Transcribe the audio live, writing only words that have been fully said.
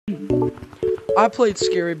I played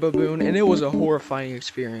Scary Baboon and it was a horrifying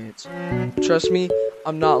experience. Trust me,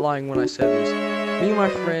 I'm not lying when I said this. Me and my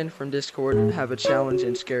friend from Discord have a challenge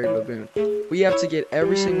in Scary Baboon. We have to get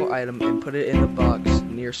every single item and put it in the box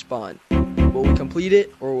near spawn. Will we complete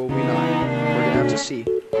it or will we not? We're gonna have to see.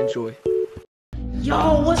 Enjoy.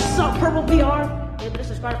 Yo, what's up, Purple VR? Hey, but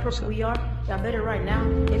subscribe to Purple VR. Y'all better right now.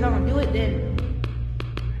 If I'm gonna do it, then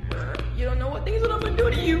you don't know what things that I'm gonna do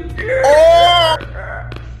to you.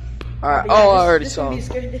 Alright, Yeah, I already saw him.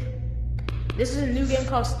 This is a new game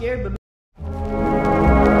called Scary Baboon.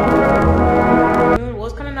 Well,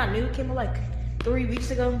 it's kind of not new. It came out like 3 weeks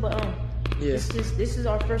ago, but Yeah. this is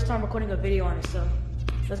our first time recording a video on it, so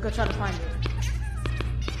let's go try to find it.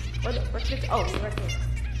 Oh, it's right there.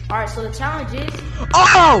 All right, so the challenge is.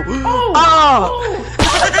 Oh!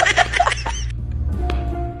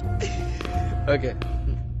 Okay.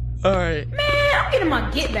 All right. Man, I'm getting my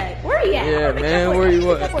get back. Where are you at? Yeah, man, where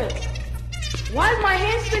you at? Why is my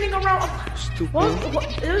hand spinning around? Stupid.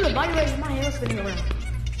 There's a body right here. My hand was spinning around.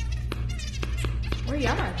 Where are you?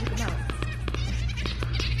 I'm gonna juke him out.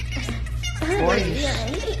 Why are you?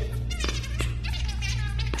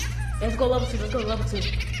 Let's go level 2. Let's go level 2.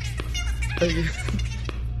 Okay.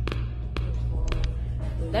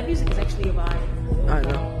 That music is actually a vibe. I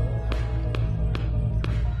know.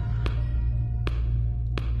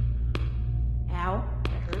 Ow.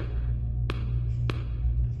 That hurt.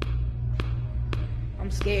 I'm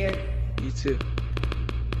scared. You too.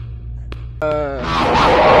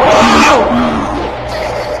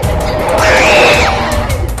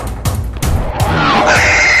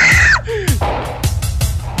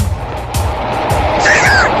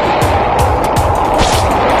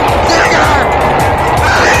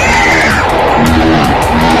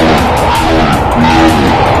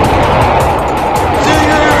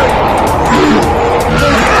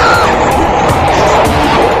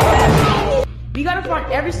 We gotta find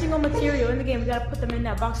every single material in the game. We gotta put them in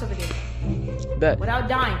that box over there. Bet. Without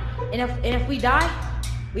dying. And if we die,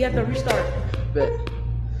 we have to restart. Bet.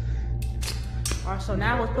 Alright, so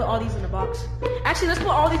now let's put all these in the box. Actually, let's put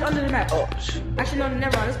all these under the map. Oh, Actually, no,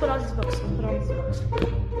 never mind. Let's put all these books. Let's put all these books.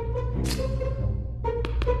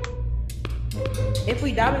 If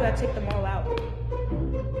we die, we gotta take them all out.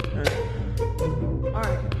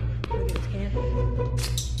 Alright. Look at this can.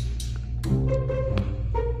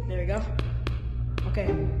 There we go. Okay.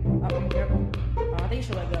 I'm careful. I think you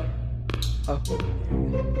should let go. Oh.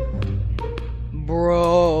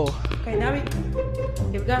 Bro. Okay, now we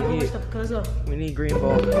got more stuff. Let's go. We need green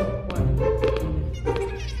ball. What?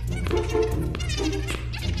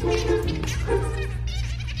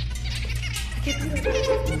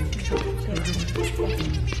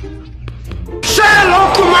 Say hello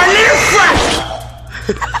to my little friend!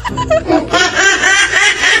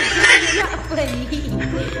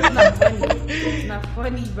 It's not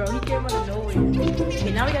funny, bro. He came out of nowhere.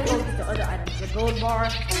 Okay, now we gotta go get the other items. The gold bar,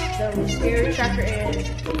 the scary tracker, and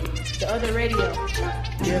the other radio.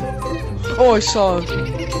 Yeah. Oh, I saw him.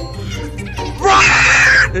 Run!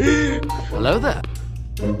 Hello there.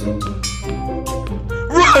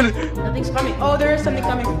 Run! Nothing's coming. Oh, there is something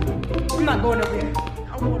coming. I'm not going over here.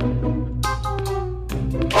 I'm going over here.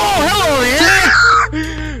 Oh, hello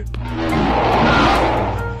there!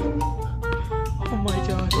 Oh my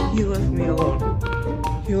god, he left me alone.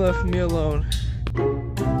 He left me alone.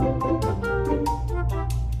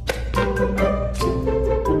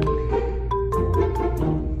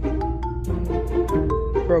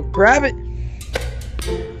 Bro, grab it!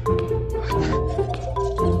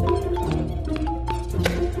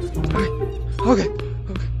 Okay,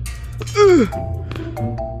 okay.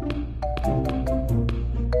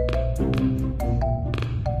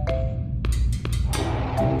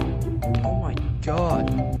 Oh my god.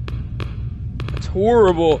 That's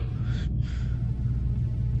horrible.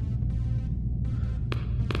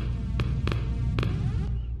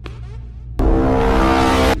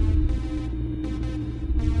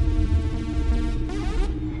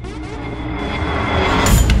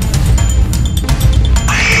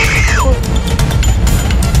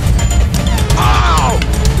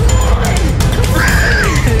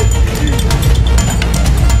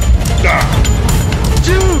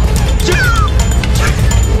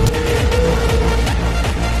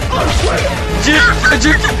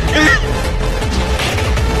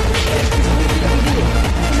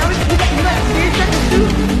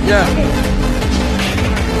 Yeah.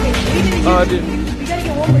 Oh, dude. We gotta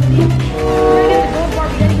get one more thing. We gotta get the gold bar.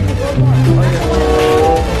 We gotta get the gold bar.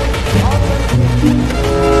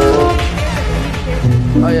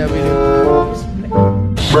 Oh yeah, we do.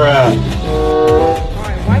 Bruh.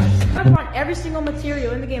 Alright, why? I find every single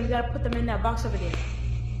material in the game. We gotta put them in that box over there.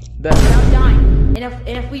 That. Without dying. And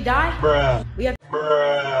if we die, Bruh. we have.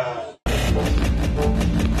 Bruh.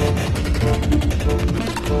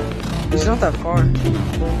 It's not that far.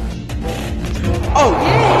 Oh!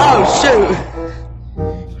 Oh, shoot!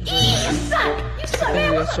 You suck! You suck,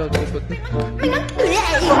 man! That's so good.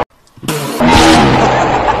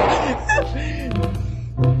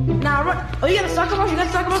 Nah, run. Oh, you got a soccer ball? You got a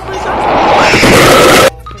soccer ball for yourself?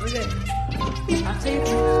 Okay, we're good. I'll tell you.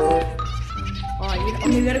 Alright,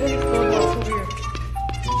 you gotta go get the four balls over here.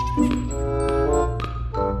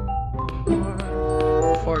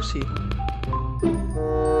 Far is he?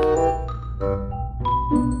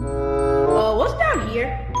 What's down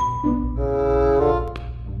here?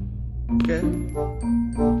 Okay.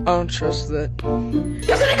 I don't trust that.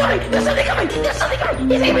 There's something coming! There's something coming! There's something coming!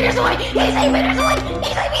 He's 8 meters away! He's 8 meters away!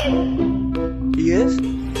 He's 8 meters! He is?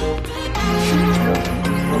 29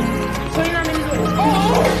 meters away.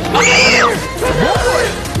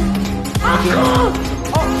 Oh!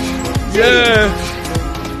 Yeah!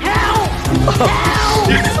 Help! Help!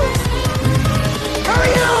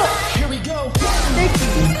 Hurry up! Here we go. Thank you.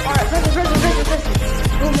 Alright, press it.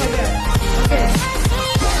 Oh my god. Okay.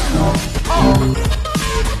 Oh!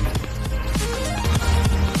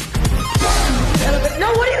 No,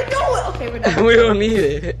 what are you doing? Okay, we're done. We don't need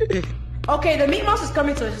it. Okay, the meat mouse is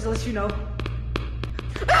coming to us, just to let you know.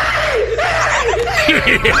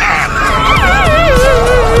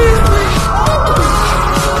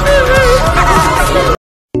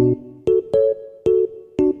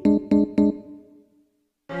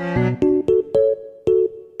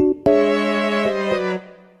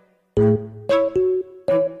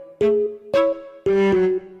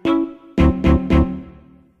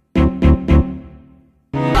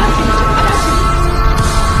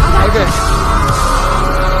 Okay.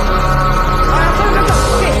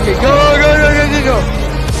 Okay, go!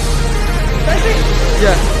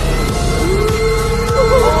 Yeah.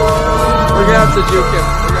 We're gonna have to juke him.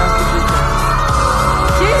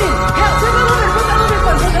 Jaden, help! Press the elevator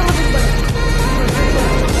button.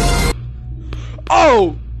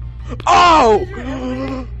 Oh! Oh!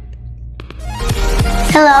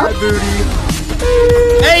 Hello? Hi, booty.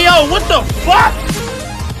 Hey, yo, what the fuck?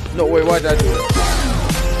 No, wait, why'd I do it?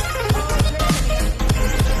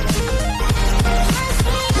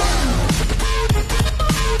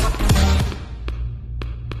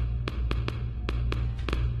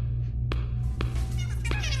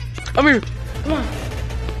 I'm here. Come on.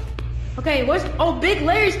 Okay, where's... Oh, Big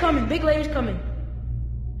Larry's coming. Big Larry!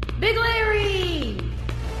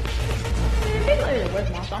 Man, Big Larry's a worth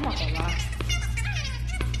monster, I'm not gonna lie.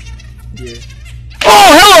 Yeah. Oh,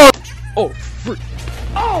 hello. Oh, frick.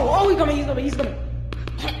 Oh, he's coming.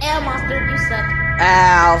 L monster, you suck.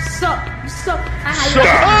 Ow. You suck.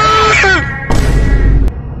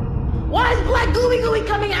 Why is Black Gooey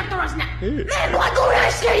coming after us now? Man, Black Gooey, I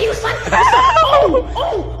scare you, son.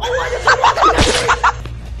 Why is it coming after us?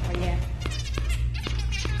 Oh, yeah.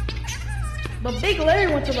 But Big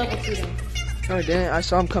Larry went to level 2 then. Oh, dang it. I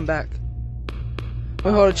saw him come back.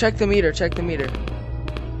 Wait, hold on. Check the meter.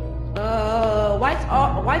 White's,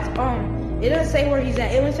 it doesn't say where he's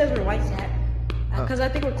at. It only says where White's at. Because I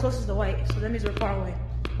think we're closest to White, so that means we're far away.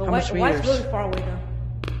 But How much White's meters? really far away, though.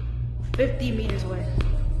 50 meters away.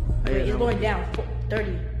 Oh, yeah, Wait, he's no. going down.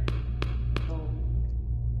 30.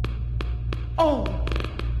 Oh!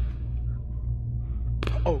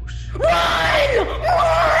 Oh, sh. Run!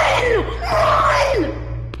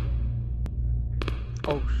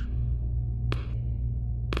 Oh, sh.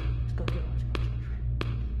 Let's go get him.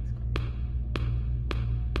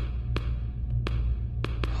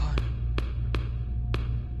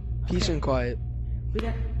 Peace and quiet. We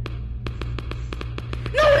got...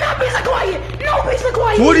 No, not peace and quiet! No peace and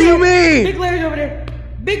quiet! What do you mean? Big Larry's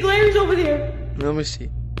over there! Let me see.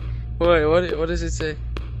 Wait, what does it say?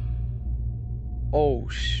 Oh,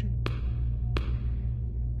 sh.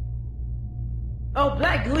 Oh,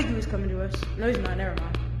 Black Gooey's coming to us. No, he's not. Never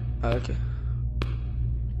mind. Okay.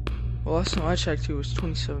 Well, last time I checked, he was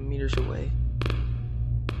 27 meters away.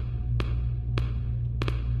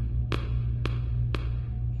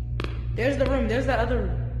 There's the room. There's that other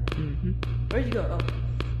room. Mm-hmm. Where'd you go? Oh.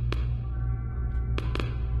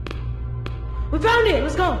 We found it!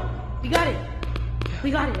 Let's go! We got it!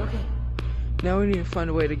 Okay. Now we need to find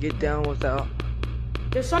a way to get down without...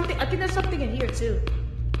 There's something, I think there's something in here too.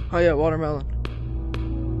 Oh yeah, watermelon.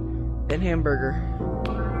 And hamburger.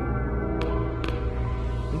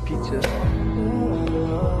 And pizza.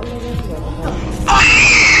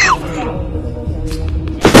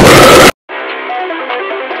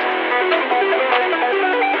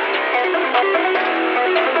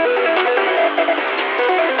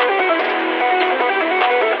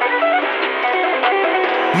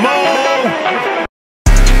 Mo.